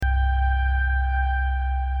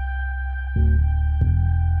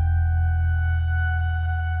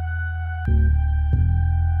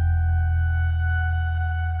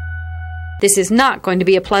This is not going to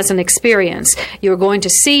be a pleasant experience. You're going to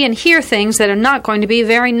see and hear things that are not going to be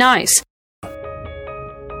very nice.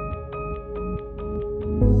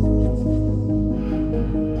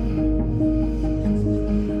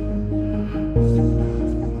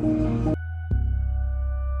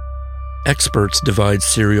 Experts divide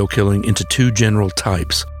serial killing into two general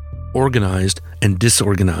types, organized and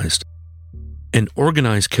disorganized. An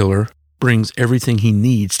organized killer brings everything he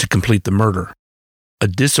needs to complete the murder. A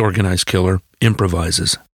disorganized killer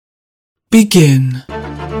improvises. Begin.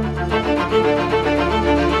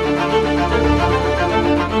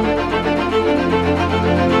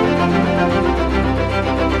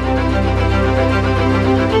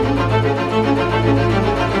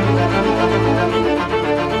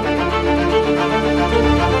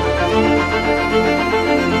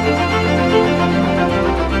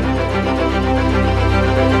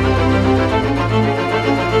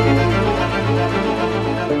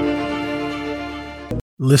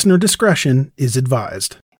 Listener discretion is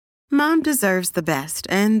advised. Mom deserves the best,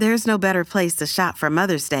 and there's no better place to shop for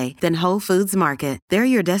Mother's Day than Whole Foods Market. They're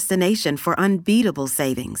your destination for unbeatable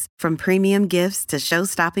savings, from premium gifts to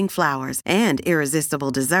show-stopping flowers and irresistible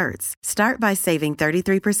desserts. Start by saving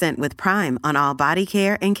 33% with Prime on all body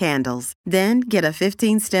care and candles. Then get a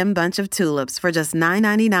 15-stem bunch of tulips for just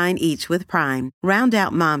 $9.99 each with Prime. Round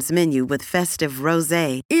out Mom's menu with festive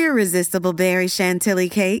rosé, irresistible berry chantilly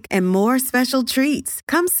cake, and more special treats.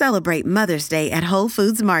 Come celebrate Mother's Day at Whole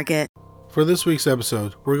Foods Market. For this week's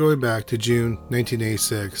episode, we're going back to June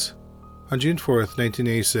 1986. On June 4th,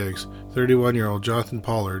 1986, 31-year-old Jonathan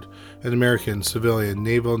Pollard, an American civilian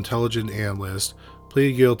naval intelligence analyst,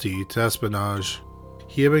 pleaded guilty to espionage.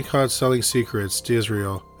 He had been caught selling secrets to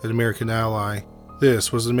Israel, an American ally.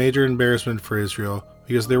 This was a major embarrassment for Israel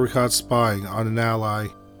because they were caught spying on an ally.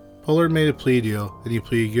 Pollard made a plea deal and he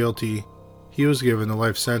pleaded guilty. He was given a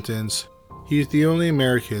life sentence. He is the only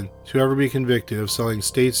American to ever be convicted of selling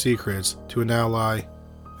state secrets to an ally.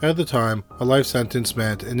 At the time, a life sentence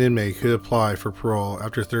meant an inmate could apply for parole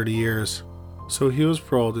after 30 years. So he was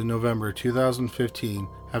paroled in November 2015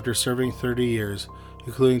 after serving 30 years,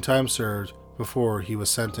 including time served before he was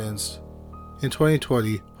sentenced. In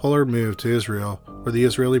 2020, Pollard moved to Israel, where the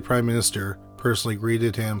Israeli Prime Minister personally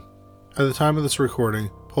greeted him. At the time of this recording,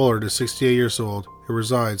 Pollard is 68 years old and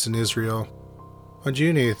resides in Israel. On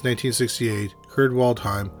June 8, 1968, Kurt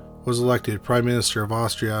Waldheim was elected Prime Minister of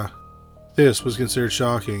Austria. This was considered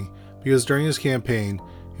shocking because during his campaign,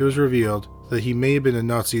 it was revealed that he may have been a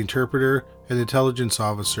Nazi interpreter and intelligence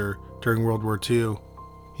officer during World War II.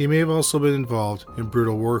 He may have also been involved in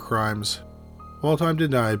brutal war crimes. Waldheim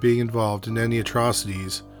denied being involved in any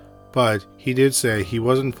atrocities, but he did say he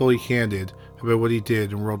wasn't fully candid about what he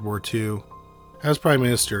did in World War II. As Prime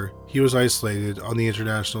Minister, he was isolated on the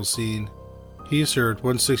international scene. He served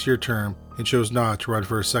one 6-year term and chose not to run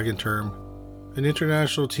for a second term. An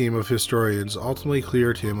international team of historians ultimately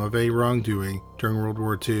cleared him of any wrongdoing during World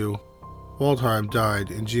War II. Waldheim died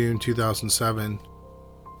in June 2007.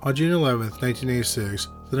 On June 11, 1986,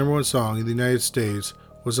 the number one song in the United States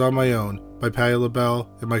was On My Own by Patti LaBelle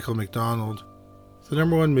and Michael McDonald. The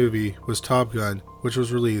number one movie was Top Gun, which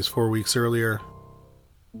was released 4 weeks earlier.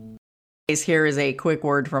 Here is a quick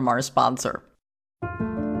word from our sponsor.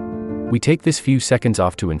 We take this few seconds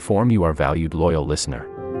off to inform you, our valued loyal listener,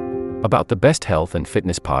 about the best health and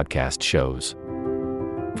fitness podcast shows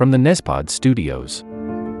from the Nespod Studios.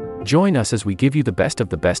 Join us as we give you the best of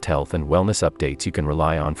the best health and wellness updates you can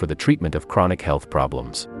rely on for the treatment of chronic health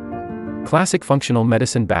problems. Classic functional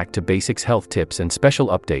medicine back to basics health tips and special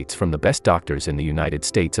updates from the best doctors in the United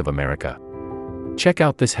States of America. Check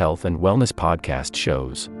out this health and wellness podcast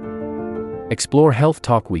shows. Explore Health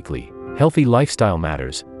Talk Weekly, Healthy Lifestyle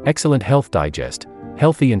Matters, Excellent Health Digest,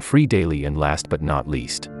 Healthy and Free Daily, and last but not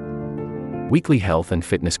least, Weekly Health and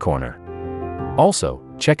Fitness Corner. Also,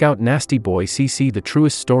 check out Nasty Boy CC, the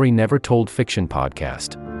truest story never told fiction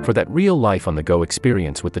podcast, for that real life on the go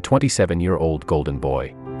experience with the 27-year-old golden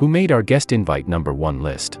boy, who made our guest invite number 1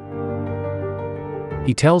 list.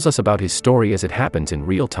 He tells us about his story as it happens in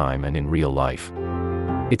real time and in real life.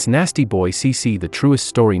 It's Nasty Boy CC, the truest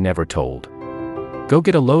story never told. Go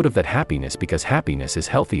get a load of that happiness, because happiness is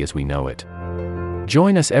healthy as we know it.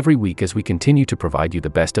 Join us every week as we continue to provide you the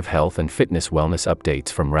best of health and fitness wellness updates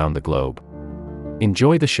from around the globe.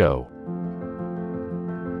 Enjoy the show.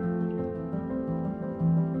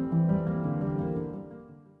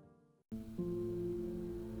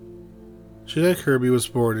 Jeanette Kirby was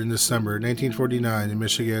born in December 1949 in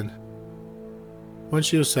Michigan. When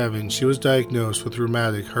she was 7, she was diagnosed with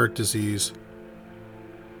rheumatic heart disease.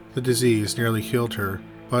 The disease nearly killed her,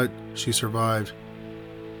 but she survived.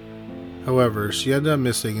 However, she ended up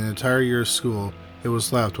missing an entire year of school and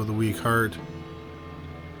was left with a weak heart.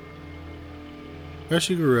 As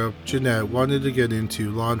she grew up, Jeanette wanted to get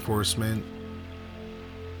into law enforcement,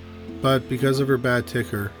 but because of her bad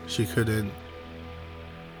ticker, she couldn't.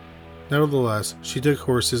 Nevertheless, she took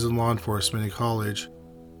courses in law enforcement in college.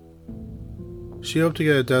 She hoped to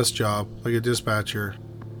get a desk job, like a dispatcher.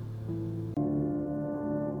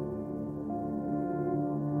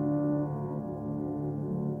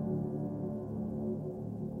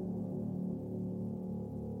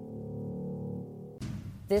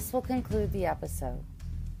 This will conclude the episode.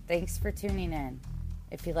 Thanks for tuning in.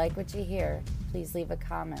 If you like what you hear, please leave a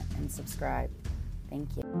comment and subscribe.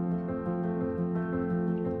 Thank you.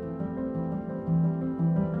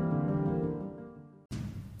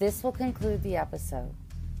 This will conclude the episode.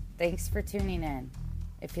 Thanks for tuning in.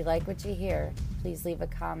 If you like what you hear, please leave a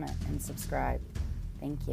comment and subscribe. Thank you.